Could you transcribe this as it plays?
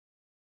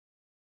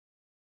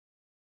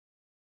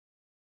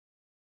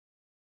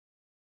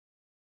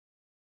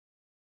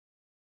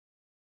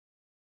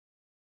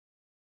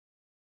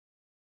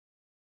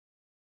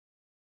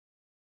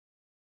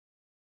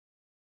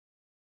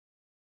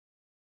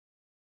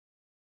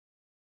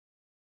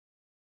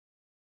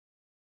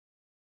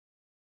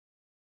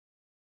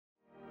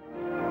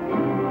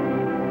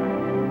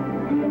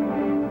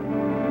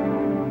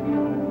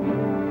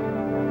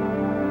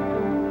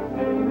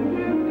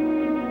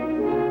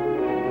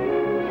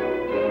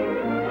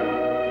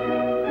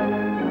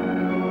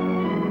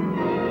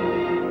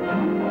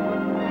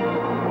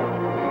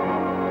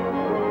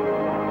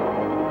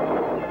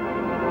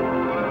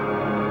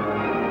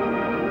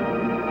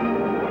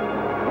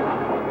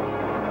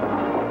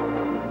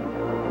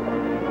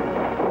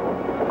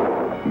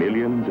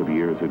Millions of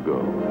years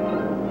ago,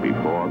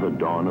 before the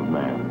dawn of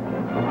man,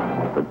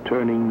 the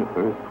turning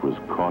Earth was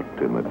caught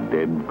in the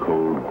dead,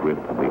 cold grip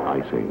of the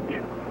Ice Age.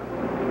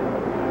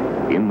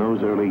 In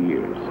those early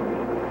years,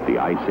 the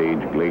Ice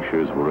Age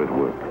glaciers were at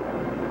work,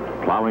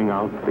 plowing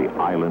out the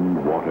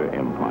island water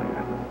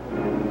empire.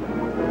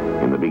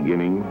 In the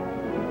beginning,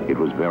 it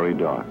was very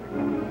dark,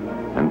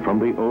 and from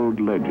the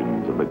old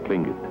legends of the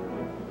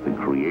Tlingit, the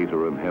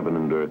creator of heaven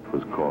and earth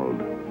was called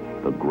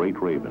the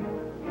Great Raven.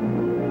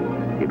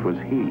 It was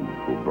he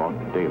who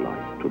brought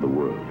daylight to the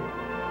world.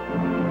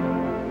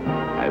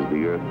 As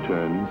the earth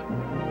turns,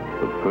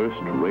 the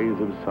first rays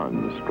of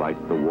sun strike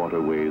the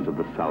waterways of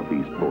the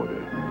southeast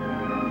border.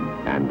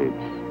 And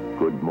it's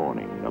good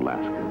morning,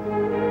 Alaska.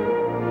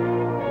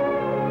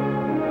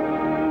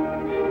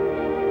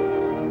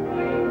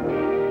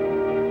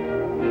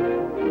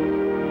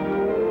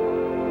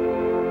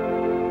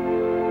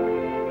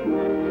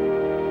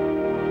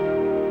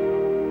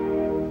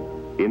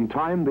 In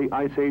time, the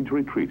Ice Age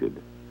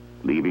retreated,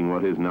 leaving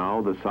what is now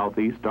the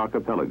Southeast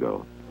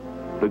Archipelago,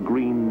 the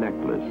green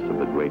necklace of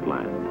the great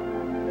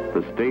land.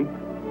 The state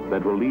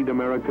that will lead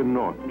America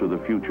north to the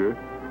future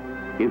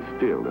is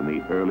still in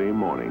the early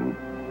morning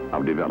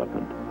of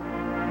development.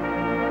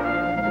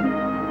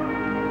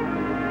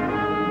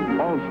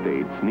 All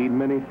states need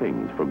many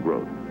things for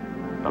growth.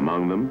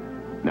 Among them,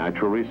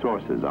 natural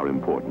resources are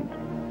important.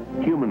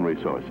 Human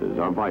resources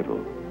are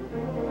vital.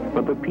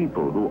 But the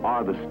people who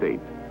are the state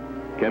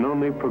can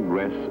only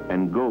progress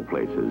and go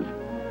places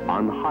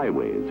on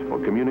highways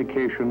for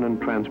communication and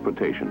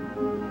transportation,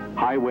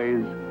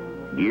 highways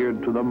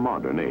geared to the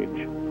modern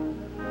age.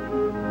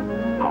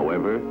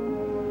 However,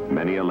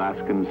 many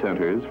Alaskan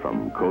centers,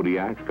 from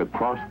Kodiak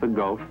across the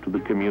Gulf to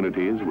the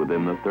communities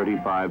within the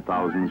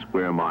 35,000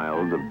 square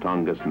miles of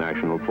Tongass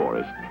National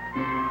Forest,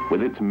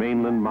 with its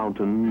mainland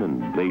mountain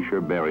and glacier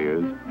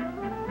barriers,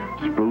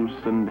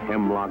 spruce and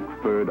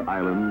hemlock-furred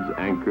islands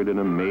anchored in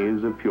a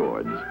maze of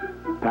fjords,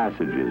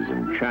 passages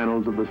and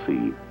channels of the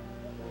sea,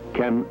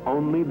 can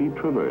only be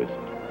traversed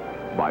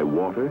by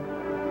water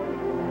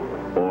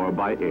or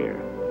by air.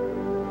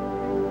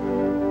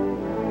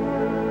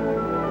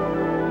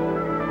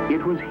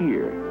 It was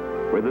here,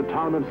 where the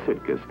town of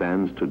Sitka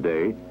stands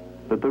today,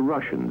 that the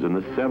Russians in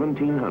the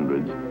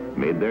 1700s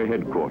made their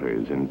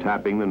headquarters in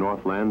tapping the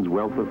Northland's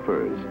wealth of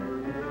furs.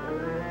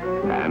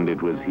 And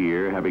it was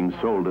here, having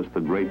sold us the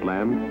great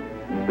land,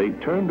 they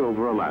turned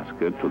over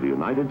Alaska to the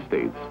United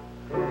States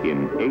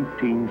in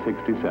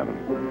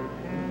 1867.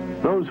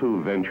 Those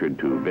who ventured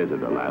to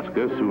visit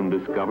Alaska soon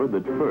discovered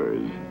that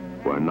furs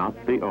were not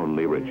the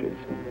only riches.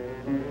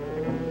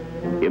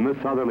 In the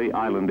southerly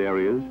island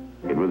areas,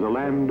 it was a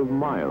land of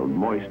mild,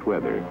 moist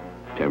weather,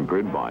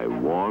 tempered by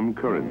warm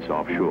currents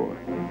offshore.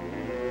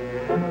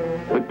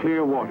 The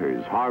clear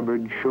waters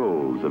harbored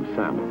shoals of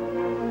salmon.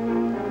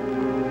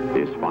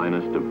 This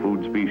finest of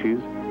food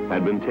species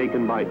had been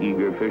taken by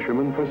eager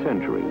fishermen for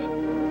centuries.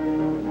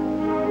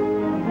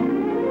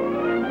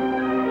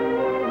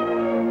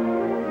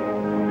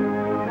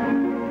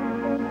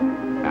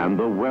 And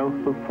the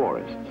wealth of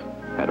forests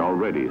had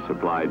already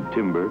supplied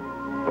timber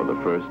for the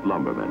first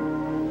lumbermen.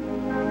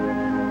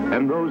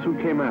 And those who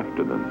came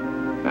after them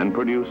and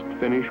produced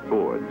finished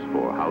boards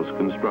for house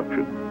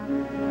construction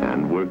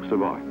and works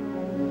of art.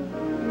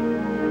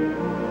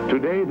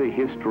 Today, the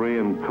history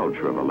and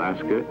culture of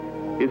Alaska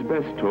is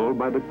best told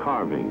by the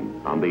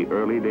carving on the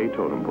early day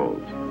totem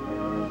poles.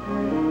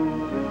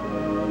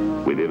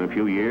 Within a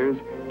few years,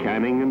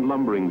 canning and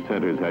lumbering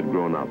centers had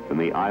grown up in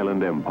the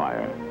island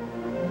empire.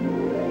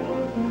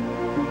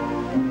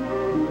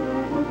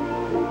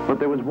 But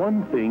there was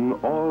one thing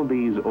all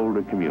these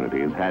older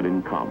communities had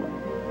in common.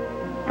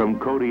 From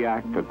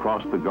Kodiak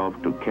across the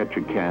Gulf to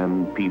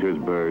Ketchikan,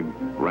 Petersburg,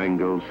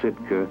 Wrangell,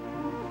 Sitka,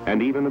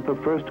 and even at the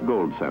first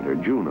gold center,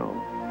 Juneau,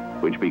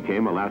 which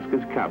became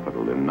Alaska's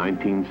capital in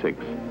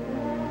 1906,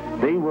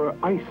 they were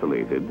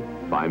isolated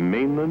by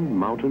mainland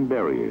mountain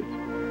barriers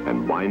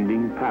and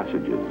winding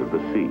passages of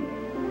the sea.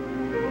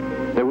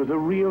 There was a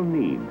real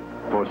need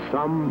for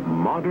some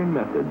modern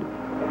method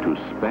to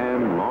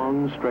span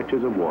long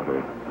stretches of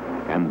water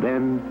and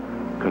then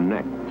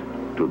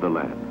connect to the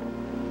land.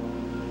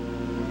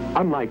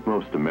 Unlike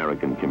most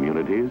American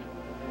communities,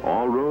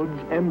 all roads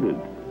ended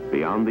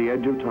beyond the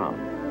edge of town.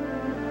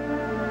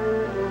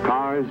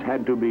 Cars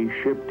had to be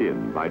shipped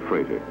in by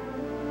freighter.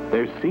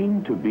 There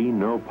seemed to be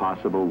no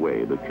possible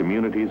way the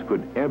communities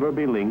could ever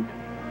be linked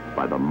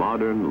by the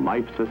modern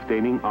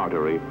life-sustaining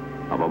artery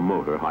of a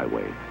motor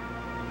highway.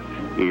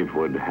 It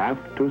would have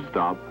to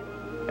stop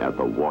at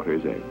the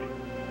water's edge.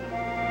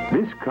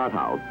 This cut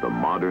out the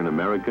modern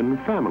American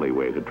family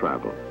way to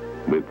travel,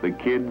 with the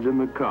kids in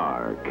the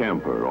car,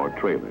 camper, or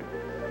trailer.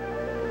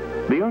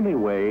 The only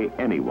way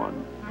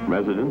anyone,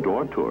 resident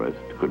or tourist,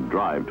 could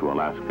drive to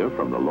Alaska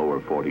from the lower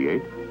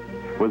 48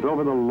 was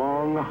over the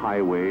long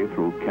highway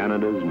through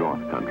Canada's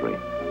North Country.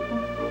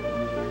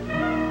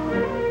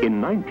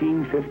 In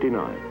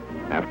 1959,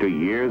 after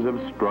years of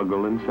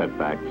struggle and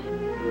setbacks,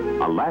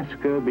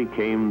 Alaska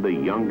became the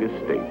youngest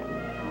state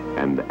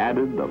and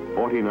added the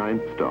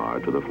 49th star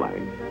to the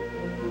flag.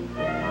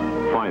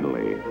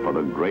 Finally, for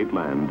the great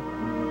land,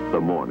 the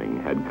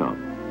morning had come.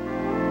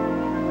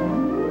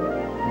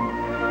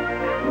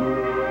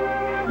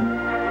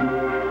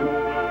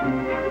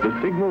 The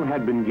signal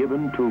had been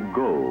given to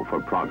go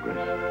for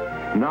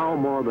progress. Now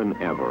more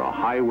than ever, a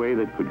highway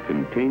that could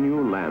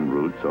continue land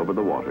routes over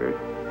the water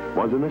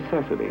was a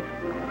necessity.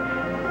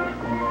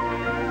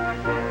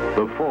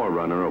 The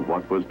forerunner of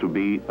what was to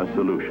be a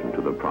solution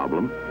to the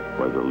problem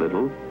was a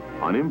little,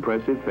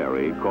 unimpressive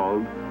ferry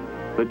called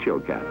the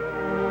Chilkat.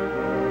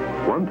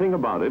 One thing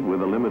about it,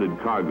 with a limited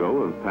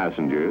cargo of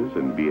passengers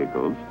and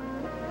vehicles,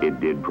 it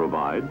did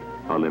provide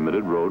a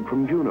limited road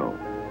from Juneau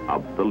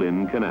up the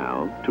Lynn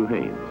Canal to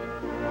Haines.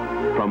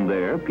 From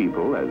there,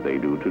 people, as they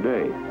do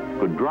today,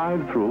 could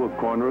drive through a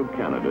corner of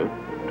Canada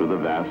to the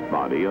vast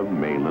body of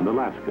mainland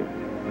Alaska.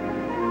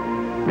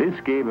 This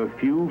gave a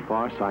few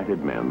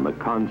far-sighted men the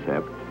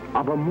concept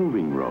of a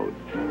moving road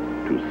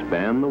to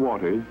span the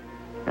waters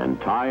and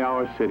tie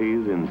our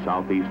cities in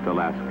southeast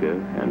Alaska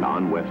and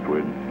on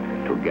westward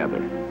together.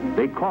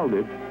 They called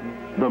it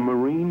the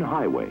Marine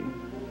Highway.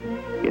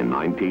 In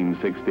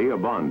 1960, a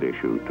bond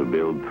issue to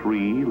build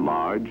 3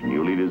 large,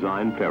 newly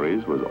designed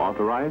ferries was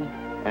authorized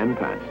and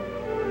passed.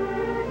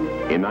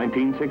 In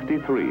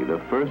 1963, the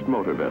first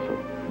motor vessel,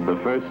 the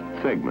first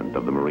segment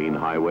of the Marine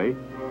Highway,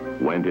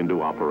 went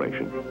into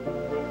operation.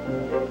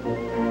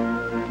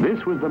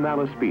 This was the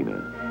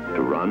Malaspina,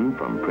 to run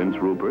from Prince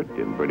Rupert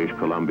in British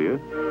Columbia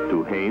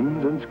to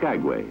Haines and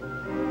Skagway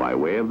by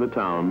way of the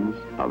towns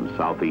of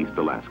southeast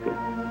Alaska.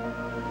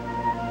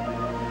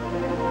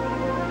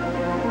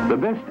 The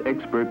best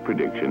expert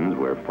predictions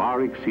were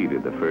far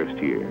exceeded the first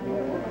year,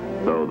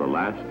 though the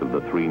last of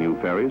the 3 new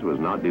ferries was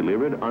not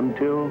delivered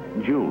until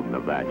June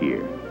of that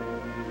year.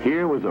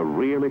 Here was a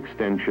real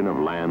extension of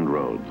land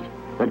roads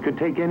that could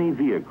take any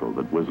vehicle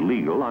that was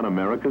legal on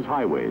America's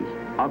highways,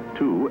 up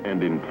to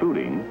and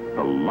including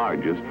the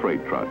largest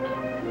freight trucks.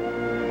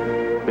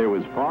 There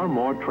was far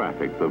more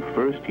traffic the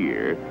first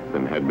year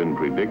than had been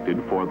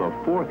predicted for the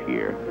 4th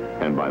year,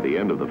 and by the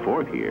end of the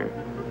 4th year,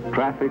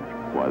 traffic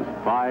was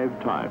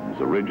 5 times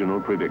original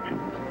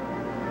predictions.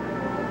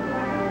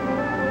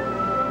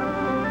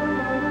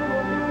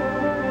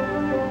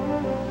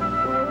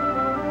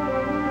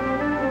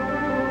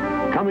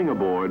 Coming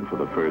aboard for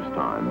the first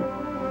time,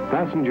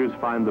 passengers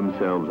find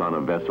themselves on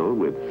a vessel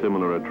with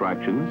similar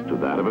attractions to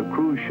that of a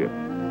cruise ship.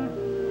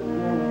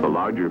 The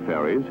larger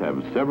ferries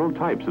have several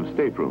types of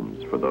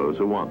staterooms for those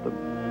who want them.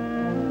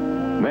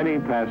 Many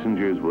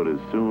passengers would as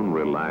soon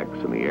relax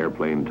in the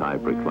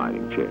airplane-type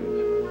reclining chairs.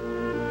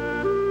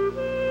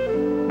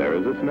 There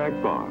is a snack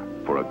bar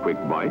for a quick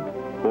bite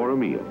or a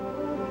meal,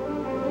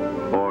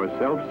 or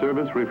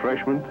self-service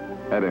refreshment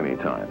at any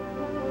time.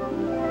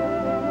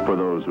 For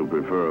those who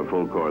prefer a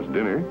full-course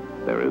dinner,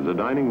 there is a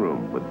dining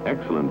room with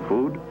excellent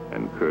food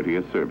and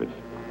courteous service.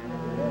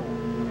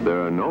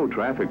 There are no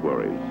traffic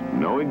worries,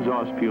 no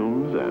exhaust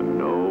fumes, and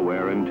no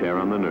wear and tear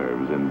on the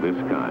nerves in this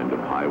kind of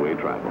highway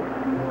travel.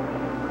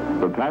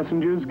 The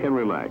passengers can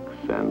relax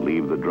and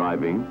leave the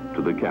driving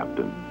to the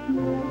captain,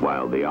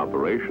 while the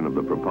operation of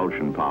the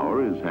propulsion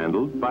power is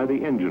handled by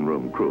the engine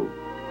room crew,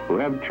 who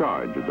have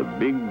charge of the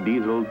big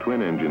diesel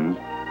twin engines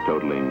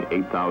totaling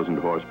 8,000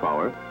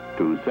 horsepower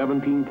to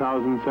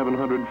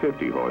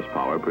 17,750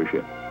 horsepower per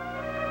ship.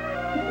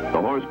 The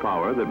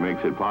horsepower that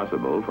makes it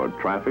possible for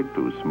traffic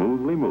to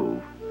smoothly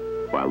move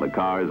while the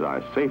cars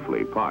are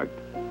safely parked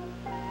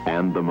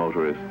and the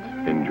motorists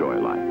enjoy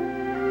life.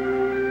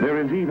 There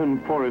is even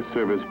Forest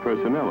Service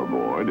personnel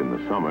aboard in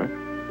the summer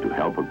to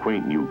help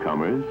acquaint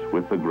newcomers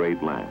with the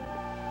great land.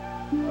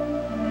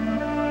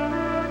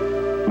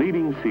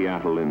 Leaving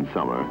Seattle in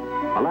summer,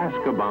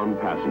 Alaska-bound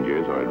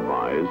passengers are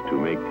advised to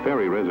make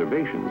ferry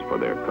reservations for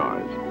their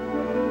cars.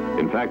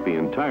 In fact, the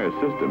entire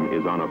system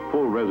is on a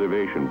full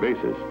reservation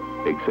basis,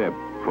 except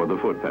for the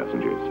foot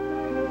passengers.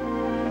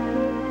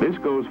 This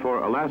goes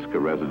for Alaska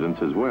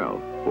residents as well,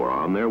 who are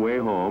on their way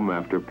home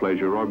after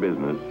pleasure or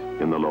business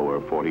in the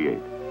lower 48.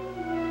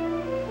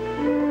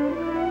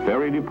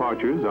 Ferry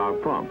departures are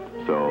prompt,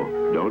 so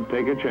don't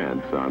take a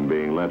chance on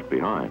being left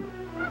behind.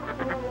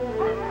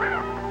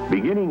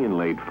 Beginning in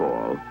late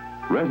fall,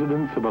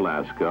 residents of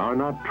Alaska are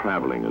not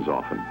traveling as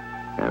often,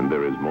 and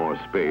there is more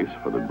space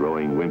for the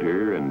growing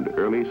winter and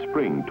early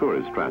spring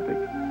tourist traffic,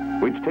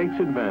 which takes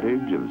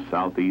advantage of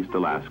southeast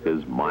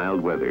Alaska's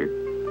mild weather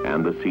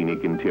and the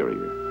scenic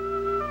interior.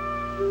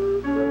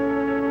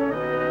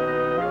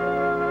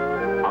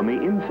 On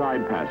the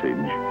inside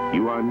passage,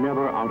 you are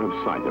never out of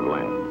sight of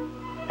land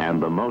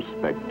and the most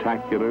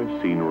spectacular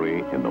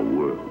scenery in the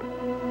world.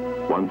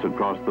 Once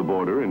across the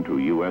border into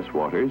U.S.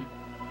 waters,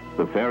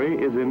 the ferry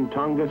is in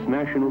Tongass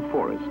National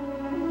Forest,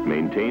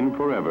 maintained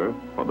forever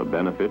for the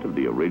benefit of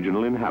the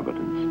original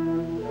inhabitants.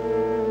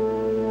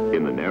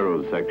 In the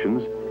narrow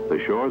sections, the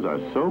shores are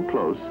so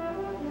close,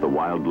 the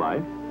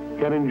wildlife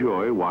can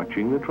enjoy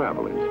watching the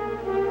travelers.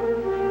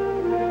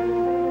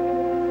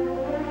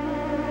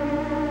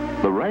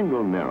 The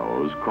Wrangell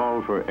Narrows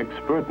call for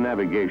expert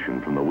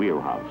navigation from the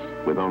wheelhouse,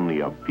 with only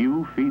a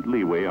few feet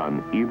leeway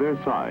on either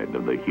side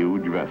of the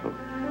huge vessel.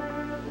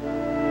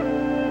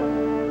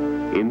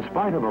 In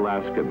spite of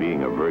Alaska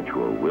being a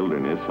virtual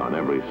wilderness on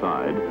every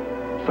side,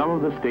 some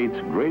of the state's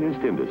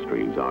greatest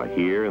industries are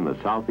here in the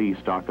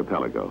Southeast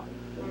Archipelago.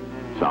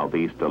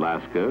 Southeast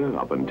Alaska,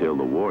 up until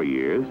the war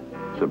years,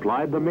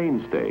 supplied the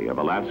mainstay of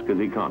Alaska's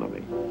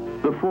economy.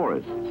 The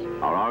forests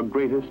are our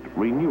greatest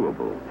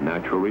renewable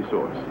natural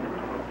resource.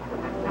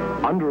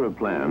 Under a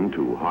plan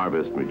to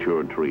harvest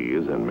mature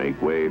trees and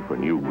make way for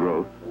new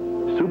growth,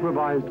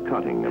 supervised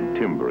cutting of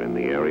timber in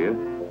the area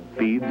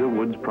feeds a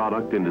woods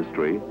product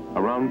industry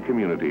around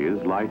communities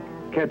like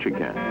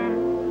Ketchikan,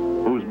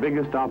 whose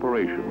biggest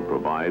operation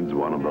provides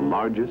one of the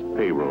largest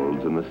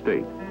payrolls in the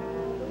state.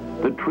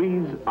 The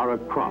trees are a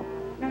crop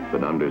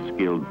that under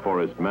skilled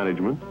forest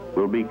management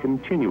will be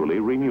continually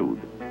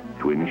renewed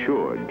to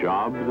ensure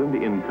jobs and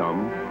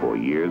income for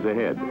years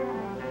ahead,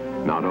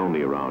 not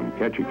only around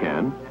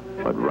Ketchikan,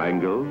 but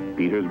Wrangell,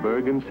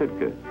 Petersburg, and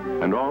Sitka,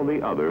 and all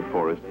the other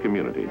forest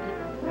communities.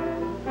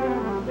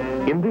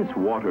 In this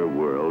water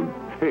world,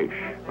 fish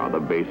are the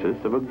basis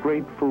of a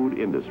great food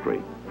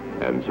industry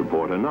and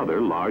support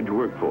another large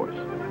workforce,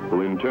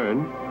 who in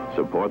turn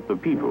support the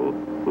people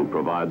who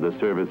provide the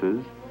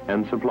services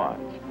and supplies.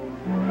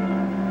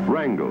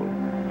 Wrangell,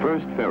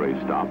 first ferry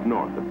stop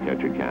north of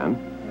Ketchikan,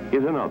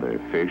 is another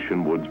fish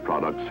and woods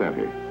product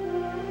center.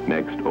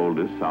 Next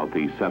oldest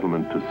southeast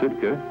settlement to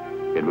Sitka,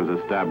 it was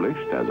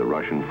established as a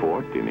Russian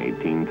fort in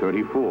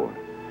 1834.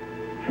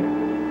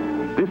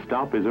 This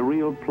stop is a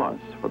real plus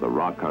for the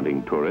rock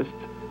hunting tourists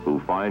who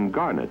find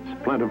garnets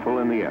plentiful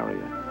in the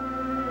area.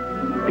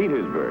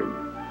 Petersburg,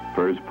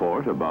 first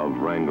port above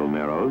Wrangell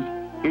Narrows,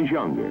 is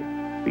younger,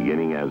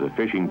 beginning as a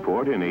fishing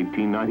port in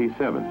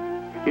 1897.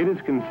 It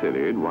is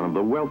considered one of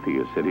the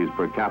wealthiest cities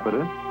per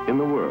capita in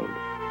the world.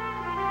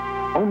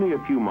 Only a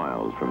few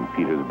miles from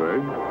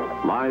Petersburg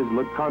lies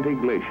LeConte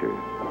Glacier,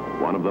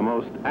 one of the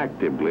most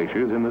active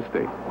glaciers in the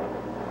state.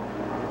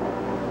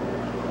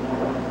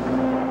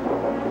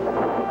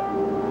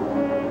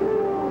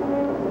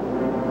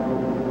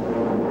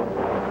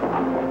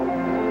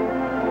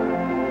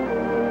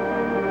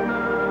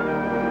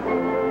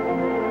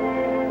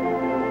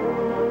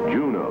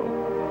 Juneau,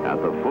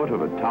 at the foot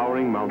of a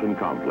towering mountain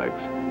complex,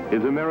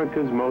 is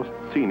America's most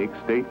scenic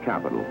state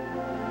capital.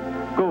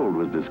 Gold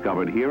was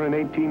discovered here in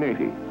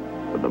 1880,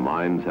 but the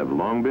mines have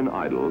long been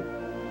idle,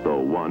 though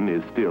one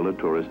is still a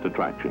tourist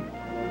attraction.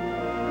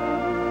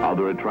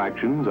 Other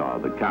attractions are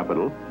the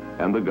Capitol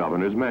and the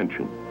Governor's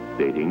Mansion,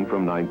 dating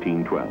from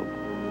 1912.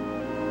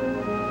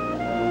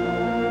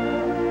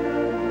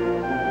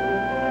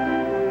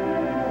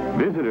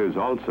 Visitors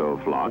also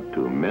flock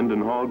to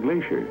Mendenhall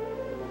Glacier.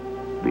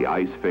 The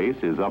ice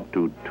face is up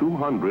to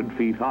 200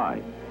 feet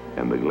high,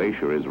 and the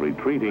glacier is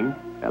retreating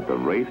at the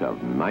rate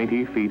of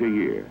 90 feet a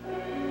year.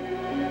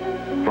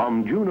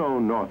 From Juneau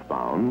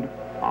northbound,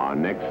 our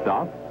next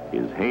stop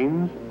is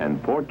Haines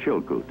and Port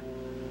Chilkoot.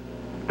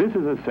 This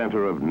is a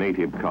center of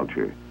native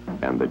culture,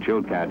 and the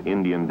Chilkat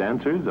Indian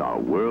dancers are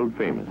world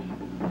famous.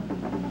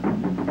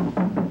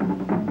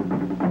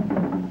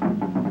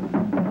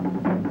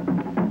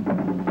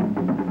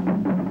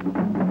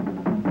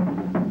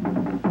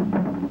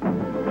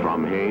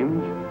 From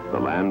Haines, the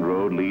land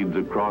road leads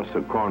across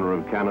a corner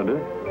of Canada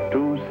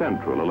to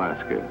central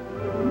Alaska.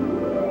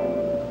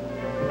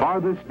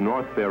 Farthest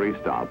north ferry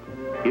stop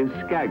is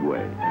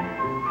Skagway.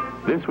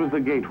 This was the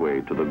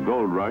gateway to the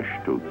gold rush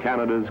to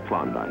Canada's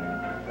Klondike.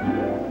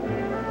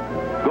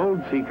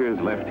 Gold seekers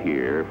left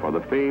here for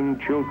the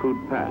famed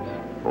Chilkoot Pass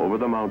over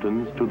the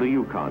mountains to the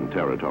Yukon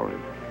Territory.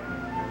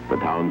 The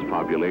town's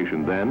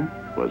population then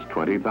was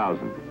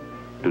 20,000.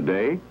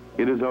 Today,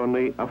 it is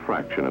only a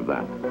fraction of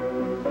that.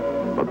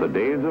 But the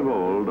days of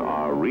old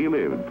are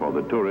relived for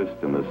the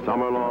tourist in the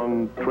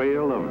summer-long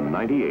Trail of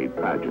 98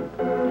 pageant.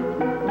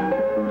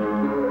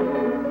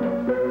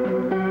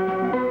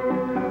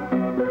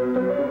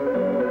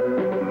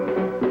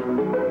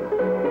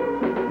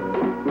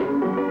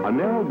 A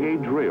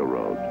narrow-gauge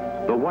railroad,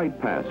 the White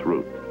Pass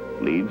route,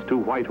 leads to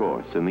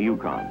Whitehorse in the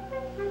Yukon.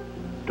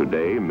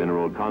 Today,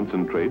 mineral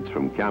concentrates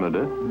from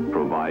Canada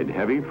provide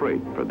heavy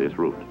freight for this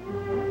route.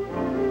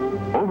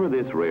 Over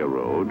this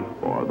railroad,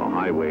 or the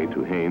highway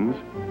to Haines,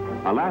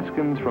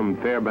 Alaskans from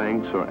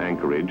Fairbanks or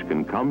Anchorage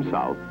can come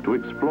south to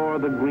explore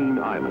the Green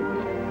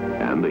Islands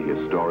and the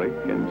historic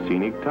and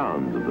scenic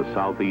towns of the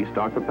Southeast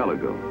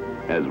Archipelago,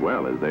 as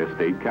well as their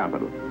state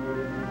capital.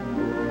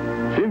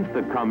 Since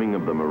the coming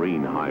of the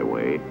Marine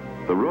Highway,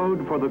 the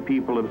road for the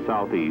people of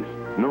Southeast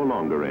no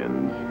longer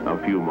ends a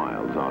few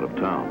miles out of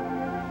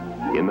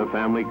town. In the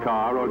family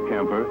car or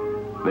camper,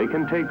 they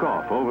can take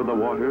off over the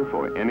water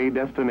for any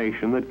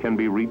destination that can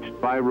be reached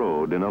by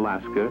road in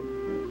Alaska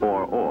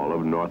or all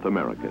of North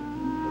America.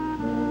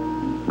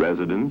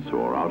 Residents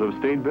or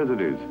out-of-state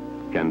visitors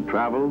can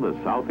travel the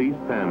Southeast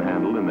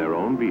Panhandle in their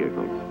own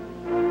vehicles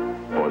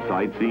for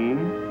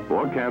sightseeing,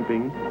 for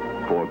camping,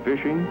 for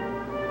fishing,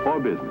 or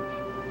business.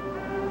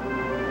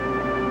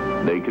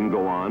 They can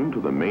go on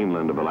to the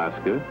mainland of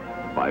Alaska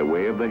by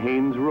way of the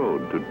Haines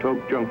Road to Tok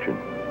Junction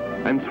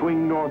and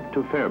swing north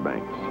to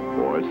Fairbanks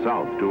or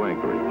south to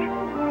Anchorage.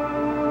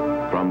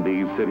 From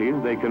these cities,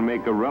 they can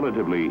make a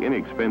relatively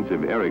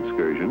inexpensive air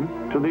excursion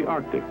to the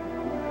Arctic,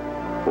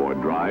 or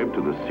drive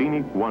to the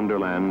scenic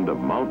wonderland of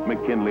Mount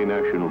McKinley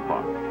National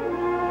Park.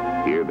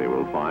 Here they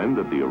will find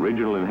that the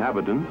original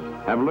inhabitants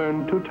have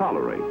learned to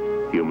tolerate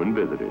human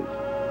visitors.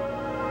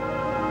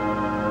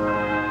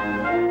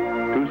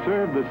 To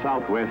serve the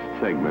southwest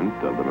segment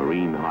of the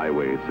Marine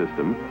Highway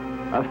system,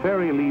 a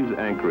ferry leaves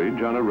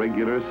Anchorage on a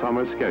regular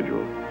summer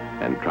schedule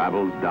and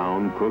travels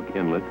down Cook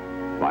Inlet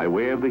by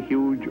way of the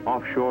huge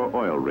offshore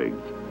oil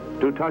rigs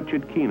to touch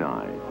at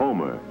Kenai,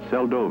 Homer,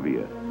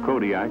 Seldovia,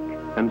 Kodiak,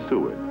 and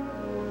Seward.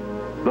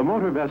 The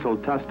motor vessel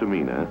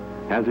Tustumena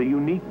has a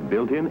unique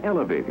built-in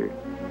elevator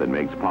that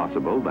makes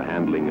possible the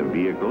handling of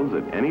vehicles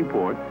at any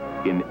port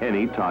in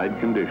any tide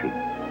condition.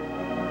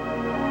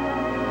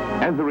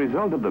 As a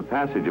result of the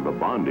passage of a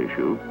bond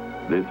issue,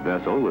 this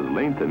vessel was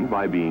lengthened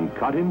by being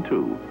cut in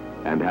two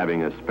and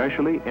having a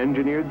specially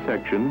engineered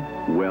section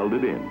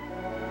welded in.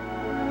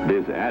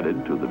 This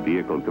added to the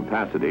vehicle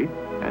capacity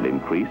and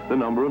increased the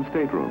number of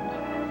staterooms.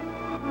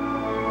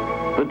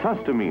 The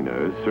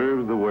Tustumena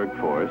serves the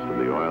workforce of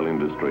the oil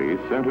industry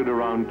centered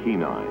around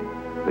Kenai,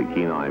 the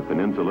Kenai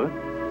Peninsula,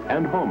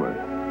 and Homer,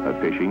 a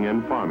fishing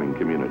and farming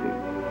community.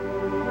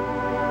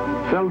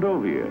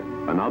 Seldovia,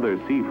 another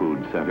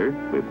seafood center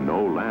with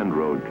no land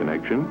road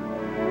connection,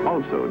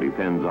 also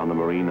depends on the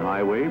Marine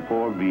Highway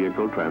for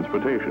vehicle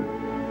transportation.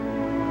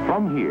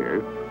 From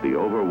here, the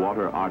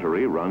overwater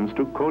artery runs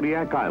to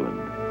Kodiak Island,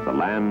 the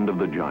land of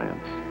the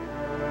giants.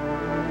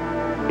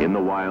 In the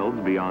wilds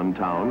beyond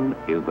town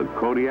is the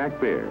Kodiak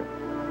bear,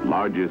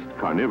 largest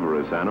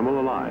carnivorous animal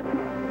alive.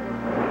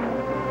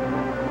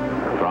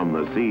 From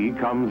the sea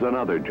comes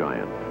another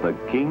giant, the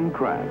king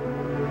crab.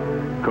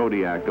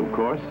 Kodiak, of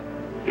course,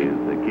 is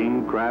the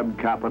king crab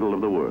capital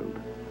of the world.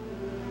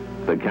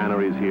 The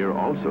canneries here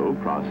also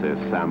process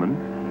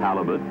salmon,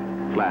 halibut,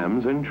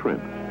 clams, and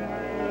shrimp.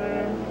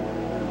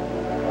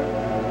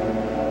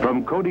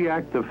 From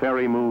Kodiak, the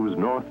ferry moves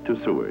north to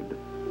Seward.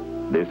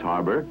 This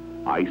harbor,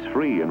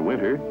 ice-free in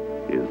winter,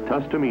 is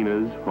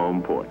Tustumena's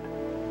home port.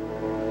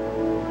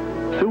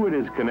 Seward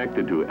is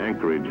connected to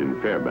Anchorage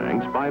and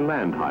Fairbanks by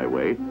land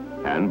highway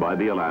and by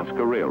the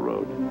Alaska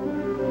Railroad.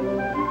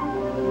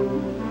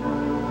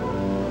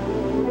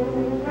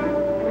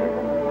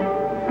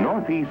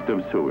 Northeast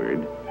of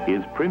Seward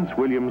is Prince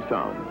William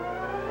Sound.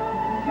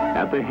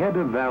 At the head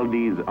of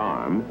Valdez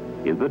Arm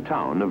is the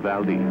town of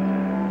Valdez,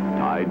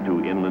 tied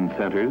to inland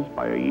centers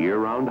by a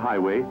year-round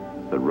highway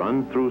that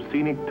runs through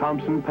scenic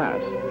Thompson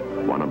Pass,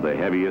 one of the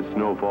heaviest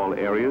snowfall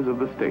areas of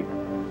the state.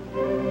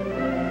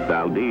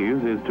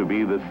 Valdez is to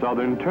be the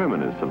southern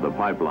terminus of the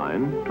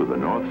pipeline to the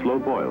North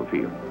Slope oil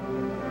field.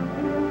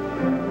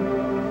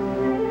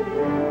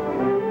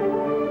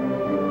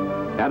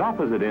 At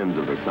opposite ends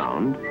of the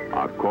sound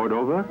are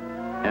Cordova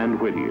and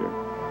Whittier.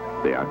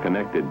 They are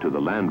connected to the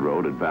land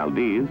road at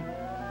Valdez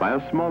by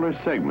a smaller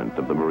segment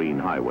of the Marine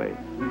Highway,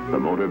 the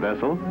motor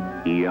vessel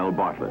E.L.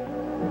 Bartlett.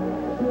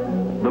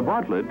 The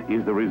Bartlett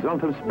is the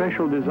result of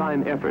special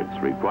design efforts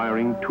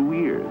requiring 2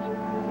 years.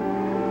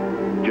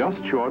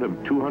 Just short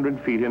of 200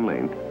 feet in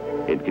length,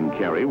 it can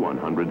carry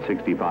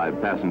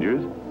 165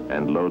 passengers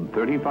and load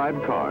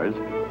 35 cars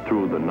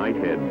through the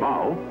Knighthead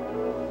bow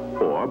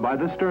or by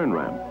the stern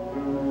ramp.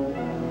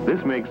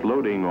 This makes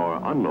loading or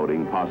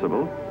unloading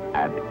possible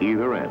at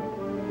either end.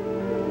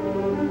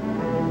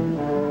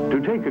 To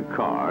take a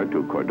car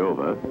to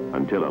Cordova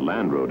until a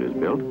land road is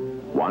built,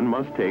 one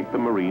must take the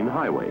Marine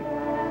Highway.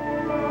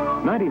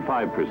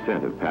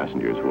 95% of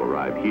passengers who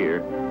arrive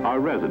here are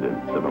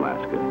residents of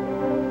Alaska.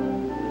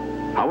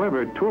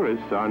 However,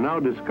 tourists are now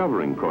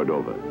discovering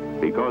Cordova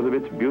because of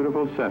its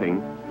beautiful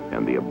setting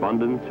and the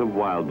abundance of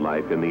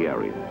wildlife in the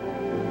area.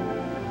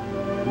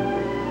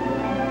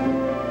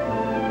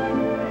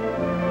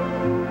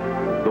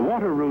 The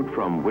water route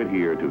from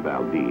Whittier to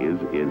Valdez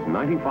is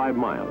 95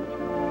 miles,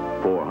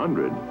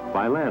 400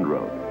 by land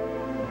road.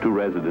 To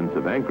residents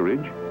of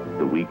Anchorage,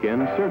 the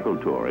weekend circle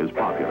tour is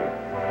popular.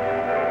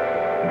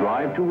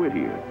 Drive to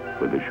Whittier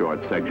with a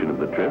short section of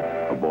the trip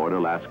aboard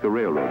Alaska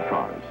Railroad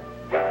cars.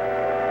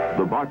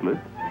 The Bartlett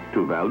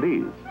to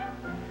Valdez.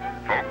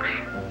 Folks,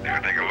 if you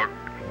take a look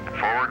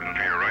forward and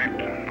to your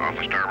right, off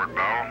the starboard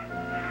bow,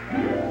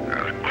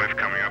 there's a cliff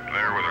coming up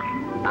there with a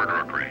bird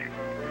rookery.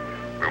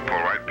 We'll pull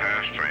right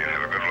past so you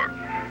have a good look.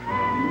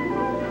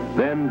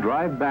 Then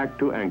drive back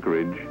to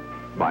Anchorage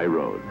by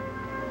road.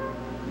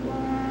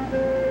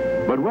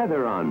 But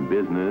whether on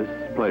business,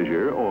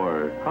 pleasure,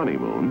 or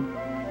honeymoon,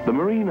 the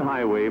Marine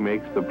Highway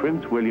makes the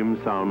Prince William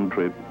Sound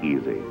trip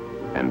easy,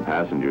 and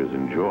passengers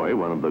enjoy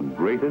one of the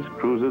greatest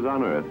cruises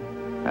on Earth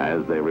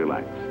as they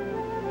relax.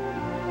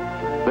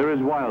 There is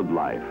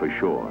wildlife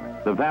ashore.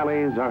 The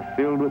valleys are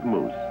filled with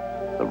moose,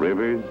 the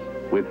rivers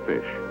with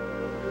fish.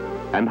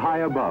 And high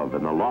above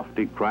in the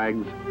lofty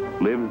crags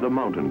lives the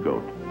mountain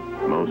goat,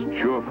 most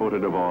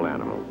sure-footed of all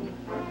animals.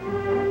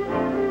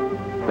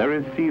 There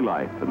is sea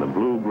life in the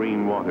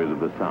blue-green waters of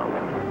the Sound,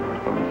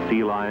 from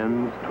sea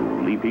lions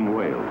to leaping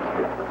whales.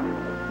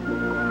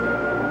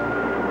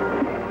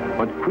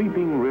 But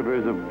creeping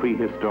rivers of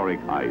prehistoric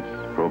ice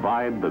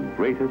provide the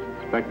greatest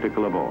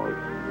spectacle of all,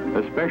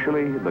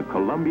 especially the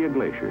Columbia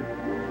Glacier,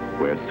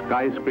 where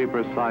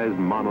skyscraper-sized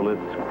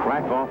monoliths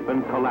crack off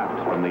and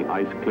collapse from the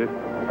ice cliff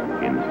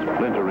in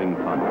splintering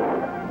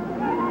thunder.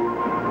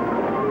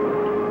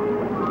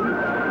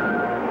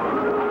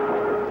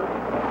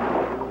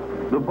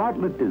 The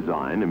Bartlett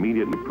design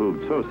immediately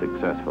proved so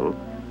successful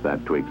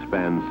that to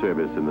expand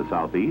service in the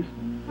southeast,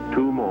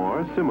 2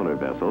 more similar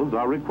vessels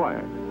are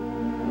required.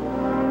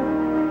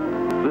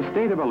 The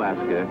state of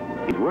Alaska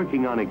is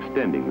working on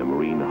extending the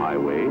marine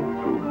highway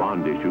through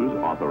bond issues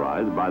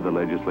authorized by the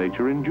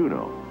legislature in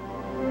Juneau.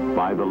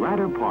 By the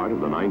latter part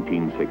of the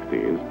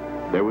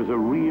 1960s, there was a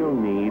real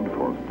need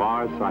for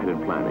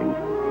far-sighted planning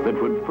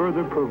that would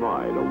further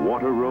provide a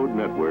water road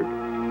network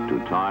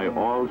to tie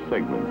all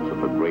segments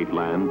of the great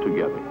land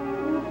together.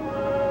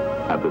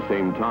 At the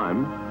same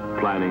time,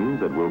 planning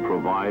that will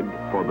provide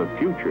for the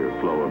future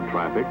flow of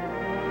traffic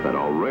that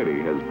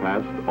already has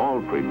passed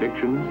all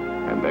predictions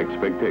and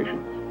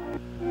expectations.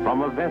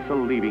 From a vessel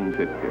leaving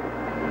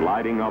Sitka,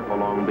 gliding up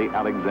along the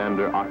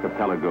Alexander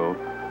Archipelago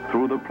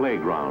through the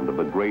playground of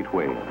the Great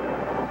Wave,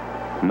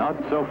 not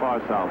so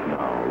far south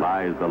now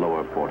lies the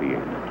lower 48.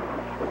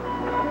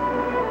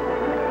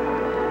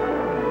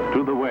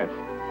 To the west,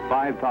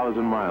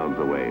 5,000 miles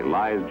away,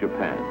 lies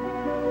Japan.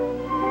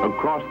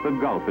 Across the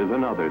Gulf is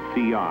another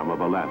sea arm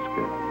of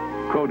Alaska,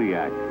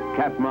 Kodiak,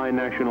 Katmai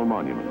National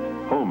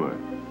Monument, Homer,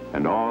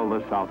 and all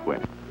the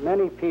Southwest.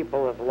 Many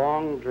people have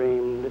long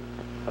dreamed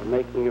of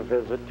making a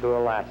visit to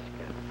Alaska.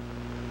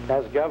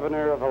 As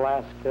governor of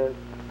Alaska,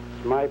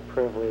 it's my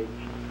privilege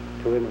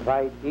to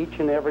invite each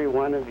and every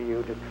one of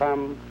you to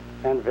come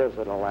and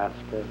visit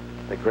Alaska,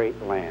 the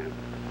great land.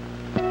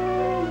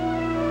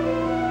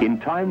 In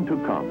time to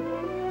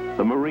come,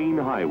 the marine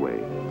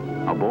highway,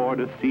 aboard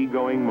a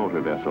seagoing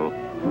motor vessel,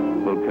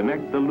 will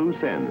connect the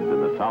loose ends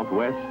in the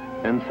southwest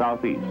and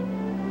southeast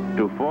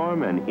to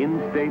form an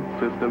in-state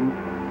system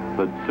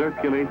that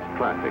circulates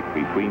traffic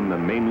between the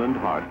mainland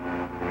heart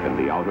and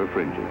the outer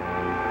fringes.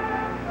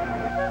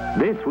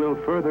 This will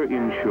further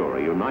ensure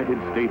a United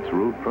States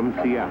route from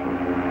Seattle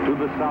to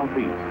the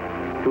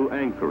southeast, to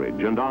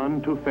Anchorage and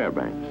on to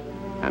Fairbanks,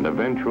 and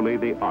eventually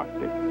the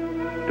Arctic,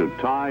 to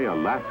tie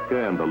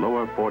Alaska and the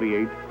lower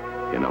 48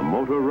 in a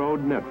motor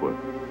road network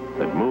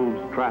that moves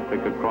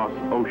traffic across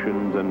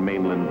oceans and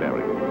mainland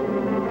barriers.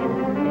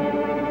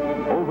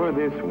 Over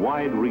this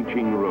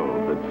wide-reaching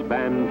road that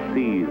spans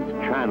seas,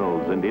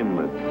 channels, and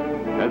inlets,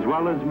 as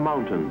well as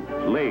mountains,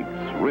 lakes,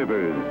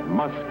 rivers,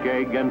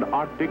 muskeg, and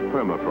Arctic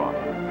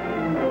permafrost,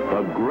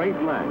 the great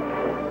land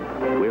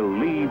will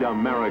lead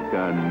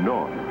America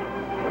north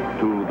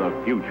to the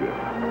future.